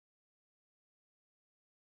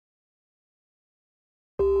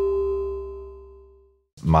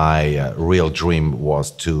My real dream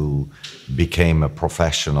was to become a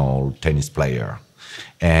professional tennis player.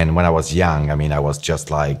 And when I was young, I mean, I was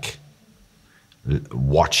just like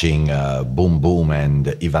watching Boom Boom and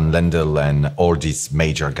Ivan Lendl and all these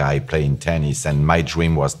major guys playing tennis. And my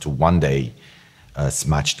dream was to one day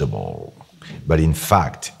smash the ball. But in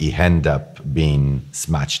fact, he ended up being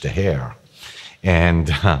smashed the hair.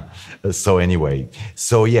 And so anyway,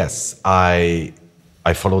 so yes, I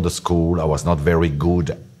followed the school. I was not very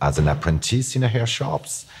good as an apprentice in the hair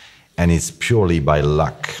shops. And it's purely by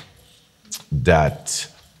luck that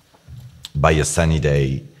by a sunny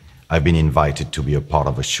day, I've been invited to be a part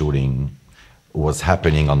of a shooting that was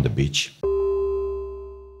happening on the beach.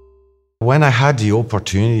 When I had the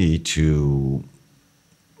opportunity to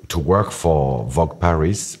work for Vogue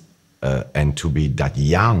Paris and to be that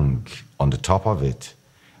young on the top of it,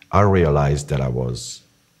 I realized that I was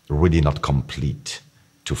really not complete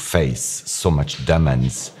to face so much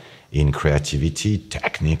demands in creativity,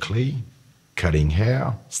 technically, cutting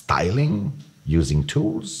hair, styling, using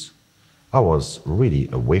tools. I was really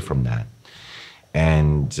away from that.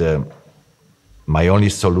 And my only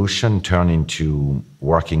solution turned into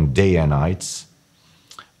working day and nights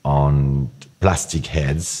on plastic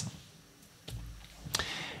heads,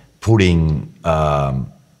 putting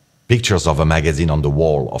pictures of a magazine on the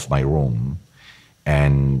wall of my room,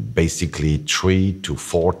 and basically 3 to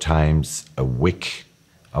 4 times a week,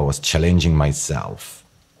 I was challenging myself.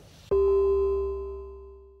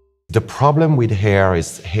 The problem with hair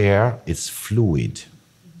is fluid.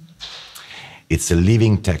 It's a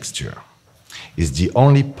living texture. It's the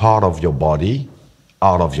only part of your body,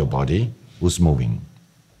 out of your body, who's moving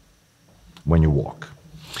when you walk.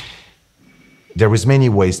 There is many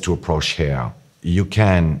ways to approach hair. You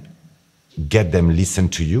can get them listen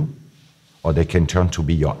to you, or they can turn to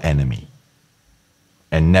be your enemy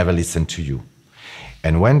and never listen to you.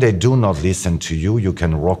 And when they do not listen to you, you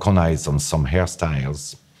can recognize on some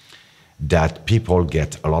hairstyles that people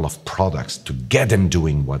get a lot of products to get them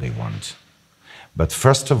doing what they want. But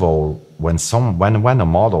first of all, when a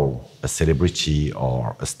model, a celebrity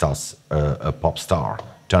or a pop star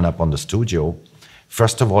turn up on the studio,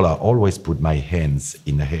 first of all, I always put my hands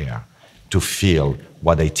in the hair to feel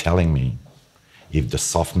what they're telling me. If the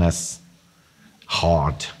softness,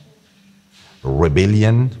 hard,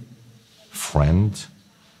 rebellion, friend.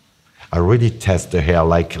 I really test the hair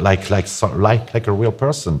like a real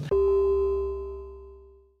person.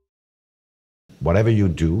 Whatever you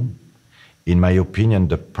do, in my opinion,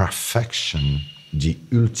 the perfection, the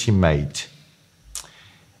ultimate,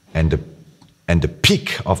 and the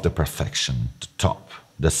peak of the perfection, the top,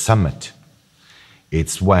 the summit,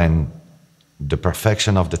 it's when the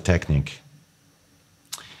perfection of the technique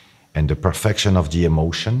and the perfection of the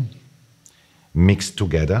emotion mix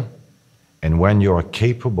together, and when you are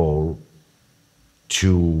capable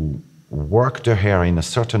to work the hair in a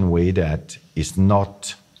certain way that is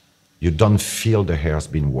not, you don't feel the hair has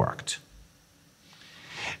been worked.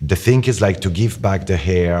 The thing is like to give back the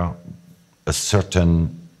hair a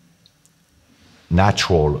certain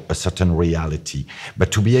natural, a certain reality.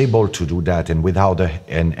 But to be able to do that and without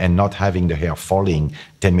and not having the hair falling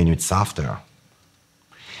 10 minutes after,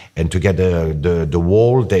 and to get the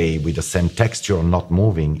whole day with the same texture not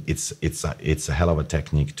moving, it's a hell of a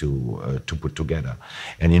technique to put together.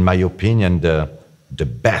 And in my opinion, the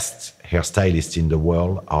best hairstylists in the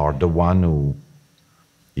world are the one who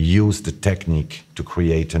use the technique to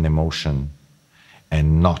create an emotion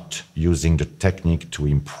and not using the technique to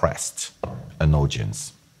impress an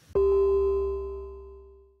audience.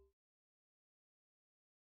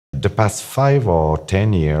 The past 5 or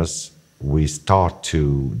 10 years, we start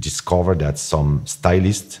to discover that some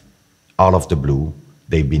stylists, out of the blue,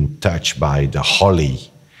 they've been touched by the holy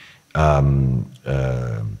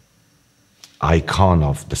icon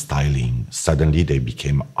of the styling. Suddenly they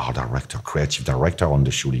became art director, creative director on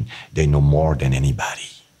the shooting. They know more than anybody.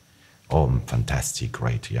 Oh, fantastic,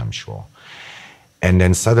 great, yeah, I'm sure. And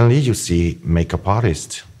then suddenly you see makeup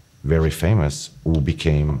artist, very famous, who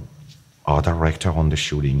became art director on the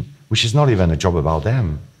shooting, which is not even a job about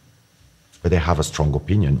them, but they have a strong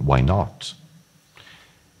opinion, why not?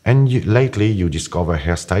 And lately you discover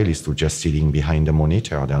hairstylists who are just sitting behind the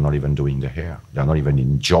monitor, they're not even doing the hair, they're not even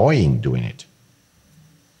enjoying doing it.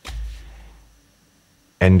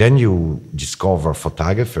 And then you discover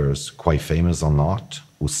photographers, quite famous or not,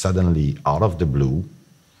 who suddenly, out of the blue,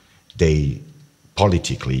 they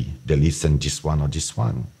listen this one or this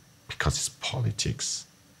one, because it's politics.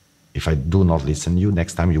 If I do not listen to you,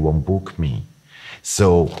 next time you won't book me.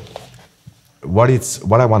 So what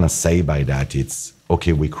I want to say by that, it's,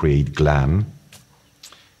 okay, we create glam,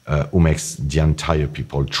 who makes the entire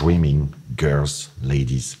people dreaming, girls,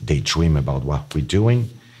 ladies, they dream about what we're doing.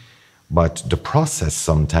 But the process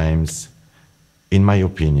sometimes, in my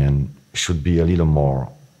opinion, should be a little more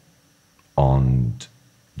on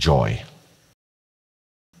joy.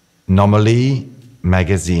 Normally,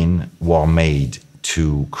 magazines were made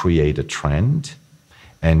to create a trend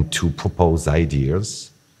and to propose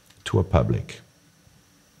ideas to a public.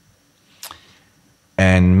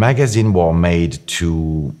 And magazines were made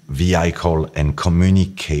to vehicle and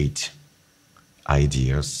communicate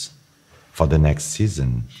ideas for the next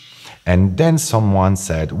season. And then someone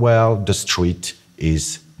said, well, the street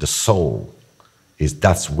is the soul.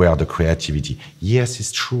 That's where the creativity. Yes,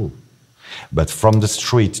 it's true. But from the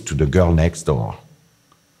street to the girl next door,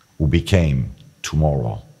 who became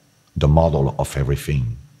tomorrow the model of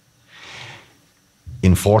everything.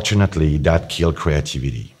 Unfortunately, that killed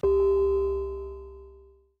creativity.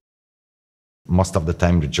 Most of the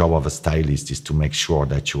time, the job of a stylist is to make sure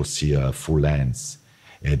that you see a full lens,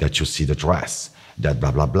 that you see the dress, that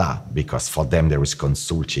blah, blah, blah, because for them there is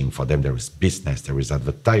consulting, for them there is business, there is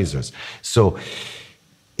advertisers. So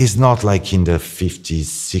it's not like in the 50s,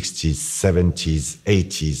 60s, 70s,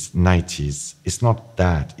 80s, 90s. It's not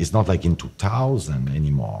that. It's not like in 2000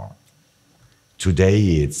 anymore. Today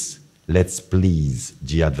it's let's please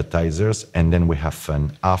the advertisers and then we have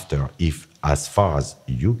fun after, if as far as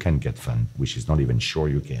you can get fun, which is not even sure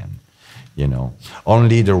you can, you know.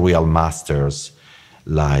 Only the real masters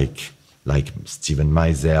like Steven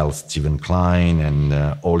Meisel, Stephen Klein,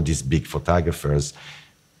 and all these big photographers,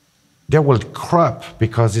 they will crop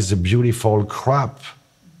because it's a beautiful crop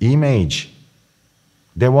image.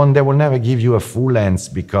 They will never give you a full lens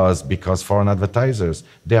because for an advertisers,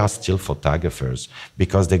 they are still photographers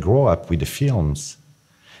because they grow up with the films.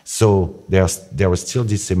 So there is still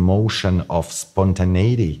this emotion of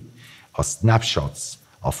spontaneity, of snapshots,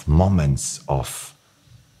 of moments, of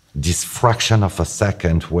this fraction of a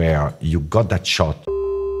second where you got that shot.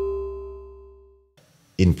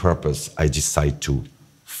 In purpose, I decide to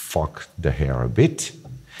fuck the hair a bit.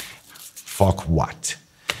 Fuck what?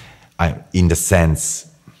 In the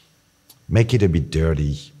sense, make it a bit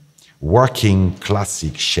dirty, working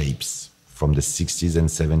classic shapes from the 60s and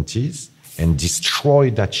 70s and destroy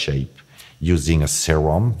that shape using a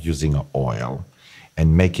serum, using an oil,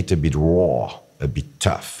 and make it a bit raw, a bit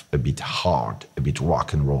tough, a bit hard, a bit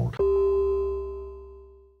rock and roll.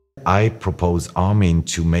 I propose Armin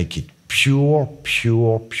to make it pure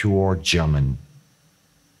German.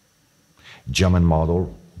 German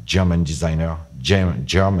model, German designer,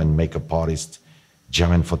 German makeup artist,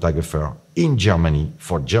 German photographer in Germany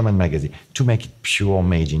for German magazine to make it pure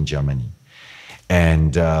made in Germany.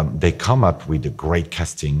 And they come up with a great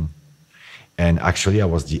casting. And actually I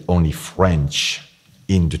was the only French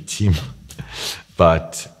in the team.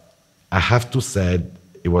 But I have to say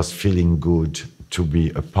it was feeling good to be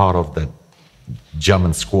a part of that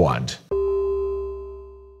German squad.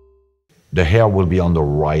 The hair will be on the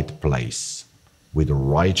right place with the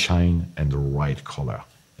right shine and the right color.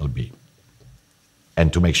 It'll be.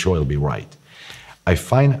 And to make sure it'll be right. I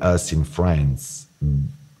find us in France,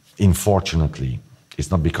 unfortunately,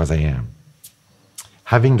 it's not because I am,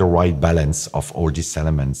 having the right balance of all these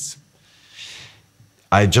elements.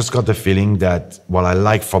 I just got the feeling that what I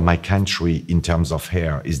like from my country in terms of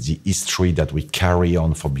hair is the history that we carry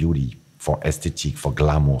on for beauty, for aesthetic, for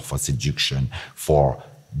glamour, for seduction, for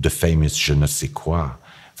the famous je ne sais quoi,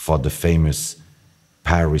 for the famous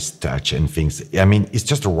Paris touch and things. I mean, it's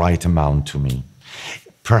just the right amount to me.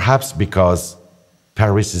 Perhaps because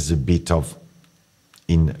Paris is a bit of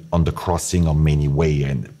on the crossing of many ways,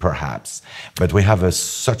 and perhaps. But we have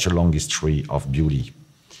such a long history of beauty,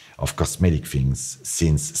 of cosmetic things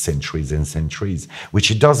since centuries and centuries,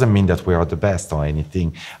 which it doesn't mean that we are the best or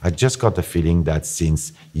anything. I just got the feeling that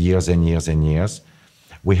since years and years and years,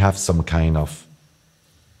 we have some kind of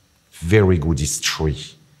very good history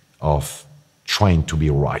of trying to be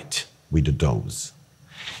right with the dose.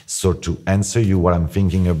 So to answer you what I'm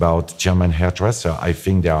thinking about German hairdresser, I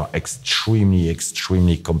think they are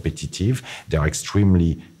extremely competitive. They are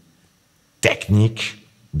extremely technique.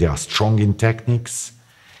 They are strong in techniques.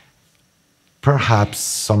 Perhaps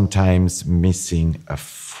sometimes missing a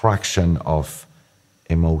fraction of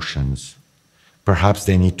emotions. Perhaps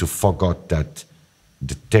they need to forget that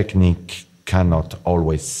the technique cannot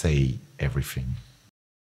always say everything.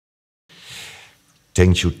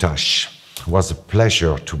 Thank you, Tush. It was a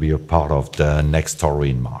pleasure to be a part of the next story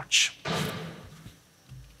in March.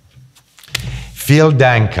 Vielen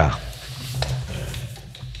Dank.